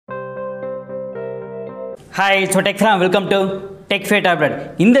Hi, so Tech Fam, welcome to Tech Fair Tablet.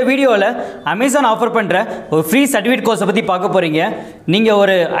 இந்த வீடியோவில் Amazon offer பண்ணுற ஒரு ஃப்ரீ சர்டிஃபிகேட் கோர்ஸை பற்றி பார்க்க போகிறீங்க. நீங்கள்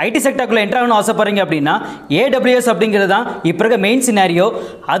ஒரு ஐடி செக்டருக்குள்ளே என்ட்ரு ஆகணும்னு ஆசைப்படுறீங்க அப்படின்னா AWS அப்படிங்கிறது தான் இப்போ இருக்க மெயின் சினாரியோ.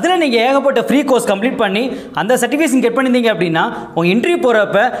 அதில் நீங்கள் ஏகப்பட்ட ஃப்ரீ கோர்ஸ் கம்ப்ளீட் பண்ணி அந்த சர்டிஃபிகேஷன் கெட் பண்ணியிருந்தீங்க அப்படின்னா உங்கள் இன்டர்வியூ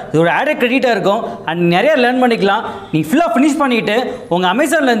போகிறப்ப இது ஒரு ஆடட் கிரெடிட்டாக இருக்கும் அண்ட் நிறைய லேர்ன் பண்ணிக்கலாம். நீங்கள் ஃபுல்லாக ஃபினிஷ் பண்ணிவிட்டு உங்கள்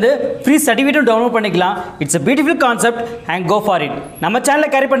அமேசான்லேருந்து ஃப்ரீ சர்டிஃபிகேட்டும் டவுன்லோட் பண்ணிக்கலாம். It's a beautiful concept and go for it. நம்ம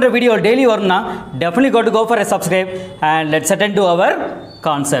சேனலில் கேரி பண்ணுற வீடியோ டெய்லி வரும்னா definitely go for a subscribe and let's attend to our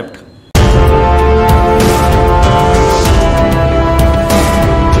concept.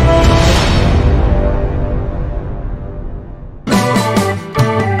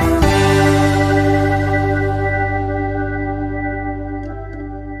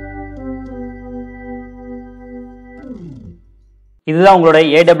 இதுதான் உங்களோட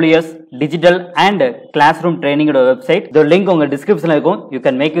AWS digital and class room ட்ரைனிங்கோட website. இந்த லிங்க் உங்க டிஸ்கிரிப்ஷன்ல இருக்கும். You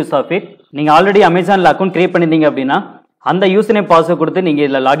can make use of it. நீங்க ஆல்ரெடி அமேசான்ல அக்கௌண்ட் கிரியேட் பண்ணிருந்தீங்க அப்படின்னா அந்த யூசர் நேம் பாஸ்வேர்ட் கொடுத்து நீங்க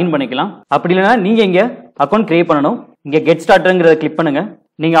இதுல லாகின் பண்ணிக்கலாம். அப்படி இல்லைன்னா நீங்க இங்க அக்கௌண்ட் கிரியேட் பண்ணணும். இங்க கெட் ஸ்டார்ட்ங்கிறத கிளிக் பண்ணுங்க.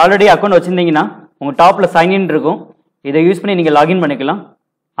 நீங்க ஆல்ரெடி அக்கௌண்ட் வச்சிருந்தீங்கன்னா உங்க டாப்ல சைன் இன் இருக்கும். இதை யூஸ் பண்ணி நீங்க லாகின் பண்ணிக்கலாம்.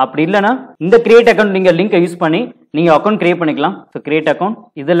 அப்படி இல்லைன்னா இந்த கிரியேட் அக்கௌண்ட் நீங்க லிங்கை யூஸ் பண்ணி நீங்க அக்கௌண்ட் கிரியேட் பண்ணிக்கலாம். ஸோ கிரியேட் அக்கௌண்ட்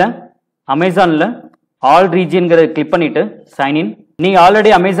இதுல அமேசான்ல ஆல் ரீஜியன்கிறத கிளிக் பண்ணிட்டு சைன் இன். நீங்க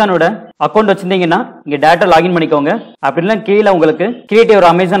ஆல்ரெடி அமேசானோட அக்கௌண்ட் வச்சிருந்தீங்கன்னா இங்க டேரக்டா லாகின் பண்ணிக்கோங்க. அப்படின்னா கீழே உங்களுக்கு கிரியேட் ஒரு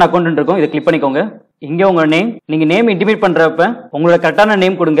அமேசான் அக்கௌண்ட் இருக்கும். இதை கிளிக் பண்ணிக்கோங்க. இங்க உங்க நேம், நீங்க நேம் இன்டிமேட் பண்றப்ப உங்களோட கரெக்டான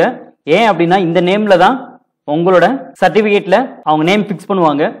நேம் கொடுங்க. ஏன் அப்படின்னா இந்த நேம்ல தான் உங்களோட சர்டிபிகேட்ல அவங்க நேம் பிக்ஸ்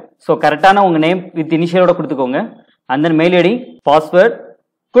பண்ணுவாங்க. ஸோ கரெக்டான உங்க நேம் வித் இனிஷியலோட கொடுத்துக்கோங்க. அந்த மெயில் ஐடி பாஸ்வேர்ட்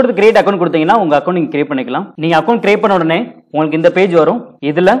கொடுத்து கிரியேட் அக்கௌண்ட் கொடுத்தீங்கன்னா உங்க அக்கௌண்ட் நீங்க கிரியேட் பண்ணிக்கலாம். நீங்க அக்கௌண்ட் கிரியேட் பண்ண உடனே உங்களுக்கு இந்த பேஜ் வரும்.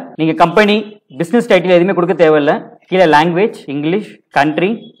 இதுல நீங்க கம்பெனி பிசினஸ் டைட்டில் எதுவுமே கொடுக்க தேவையில்லை. கீழே language English,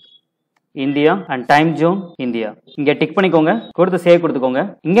 country India and time zone India இங்க டிக் பண்ணிக்கோங்க. கொடுத்து சேவ் கொடுத்துக்கோங்க.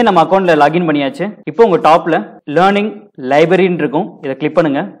 இங்க நம்ம அக்கௌண்ட்ல லாகின் பண்ணியாச்சு. இப்போ உங்க டாப்ல லேர்னிங் லைப்ரரின்னு இருக்கும். இதை கிளிக்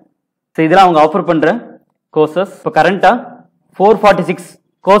பண்ணுங்க. ஸோ இதெல்லாம் அவங்க ஆஃபர் பண்ற கோர்சஸ். இப்போ கரண்டா 446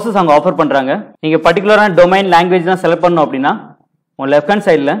 கோர்சஸ் அவங்க ஆஃபர் பண்றாங்க. நீங்க பர்டிகுலரான டொமைன் லாங்குவேஜ் தான் செலக்ட் பண்ணணும் அப்படின்னா உங்க லெஃப்ட் ஹேண்ட்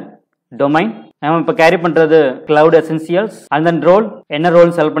சைடில் டொமைன் நம்ம இப்போ கேரி பண்ணுறது cloud essentials and then role என்ன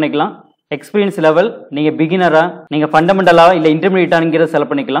ரோல் செலக்ட் பண்ணிக்கலாம். எக்ஸ்பீரியன்ஸ் லெவல் நீங்கள் பிகினரா நீங்கள் ஃபண்டமெண்டலா இல்லை இன்டர்மீடியட்டாங்கிறத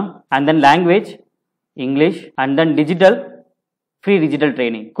செலக்ட் பண்ணிக்கலாம். And then language English and then digital free digital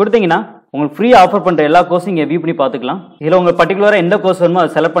training கொடுத்தீங்கன்னா உங்களுக்கு ஃப்ரீ ஆஃபர் பண்ணுற எல்லா கோர்ஸும் இங்கே வியூ பண்ணி பார்த்துக்கலாம். இதில் உங்கள் பர்டிகுலராக எந்த கோர்ஸ் வேணுமோ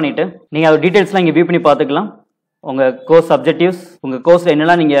அதை செலக்ட் பண்ணிவிட்டு நீங்கள் அது டீட்டெயில்ஸ்லாம் இங்கே வியூ பண்ணி பார்த்துக்கலாம். உங்கள் கோர்ஸ் சப்ஜெக்டிவ்ஸ் உங்கள் கோர்ஸில்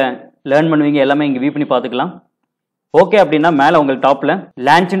என்னெல்லாம் நீங்கள் லேர்ன் பண்ணுவீங்க எல்லாமே இங்கே வியூ பண்ணி பார்த்துக்கலாம். ஓகே அப்படின்னா மேலே உங்களுக்கு டாப்பில்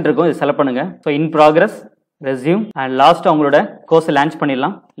லான்ச்னு இருக்கும். இது செலக்ட் பண்ணுங்க. So in progress, resume and last உங்களோட கோர்ஸை லான்ச்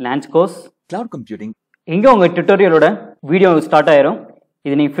பண்ணிடலாம். Launch course cloud computing. இங்கே உங்கள் டுட்டோரியலோட வீடியோ ஸ்டார்ட் ஆயிரும்.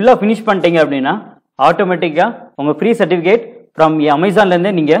 இது நீங்கள் ஃபுல்லாக ஃபினிஷ் பண்ணிட்டீங்க அப்படின்னா ஆட்டோமேட்டிக்காக உங்கள் ஃப்ரீ சர்டிஃபிகேட் ஃப்ரம்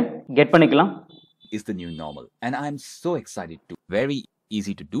அமேசான்லேருந்து நீங்கள் கெட் பண்ணிக்கலாம். Is the new normal and I am so excited to very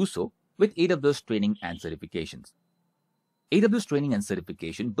easy to do so with AWS training and certifications. AWS training and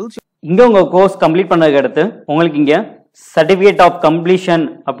certification builds your இங்க உங்க course complete பண்ணதுக்கு அடுத்து உங்களுக்கு இங்க certificate of completion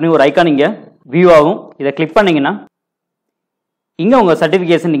அப்படின்னு ஒரு icon இங்க view ஆகும். இதை கிளிக் பண்ணீங்கன்னா இங்க உங்க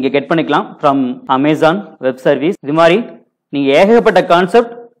சர்டிஃபிகேஷன் நீங்க கெட் பண்ணிக்கலாம் ஃப்ரம் அமேசான் வெப் சர்வீஸ். இது மாதிரி நீங்க ஏகப்பட்ட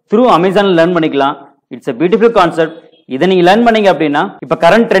கான்செப்ட் த்ரூ அமேசான்ல லேர்ன் பண்ணிக்கலாம். It's a beautiful concept. இதை நீங்க லேர்ன் பண்ணீங்க அப்படின்னா இப்ப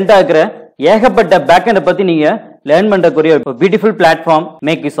கரண்ட் ட்ரெண்டா இருக்கிற ஏகப்பட்ட பேக்எண்டை பத்தி நீங்க லேர்ன் பண்றக்கூடிய ஒரு beautiful platform.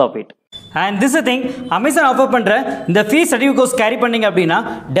 Make use of it. And this thing Amazon offer பண்ணுற இந்த ஃப்ரீ சர்டிஃபிகேட் கோர்ஸ் கேரி பண்ணிங்க அப்படின்னா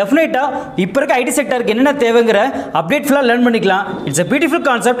டெஃபினட்டாக இப்போ இருக்க ஐடி செக்டருக்கு என்னென்ன தேவைங்கிற அப்டேட் ஃபுல்லாக லேர்ன் பண்ணிக்கலாம். It's a beautiful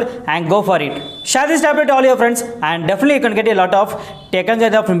concept and go for it. Share this tablet to all your friends and definitely you can get a lot of tech and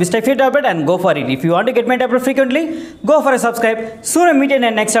data from this Tech Fair tablet and go for it. If you want to get my tablet frequently, go for a subscribe. Soon I meet you in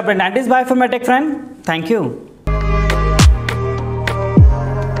the next tablet and this bye from my tech friend. Thank you.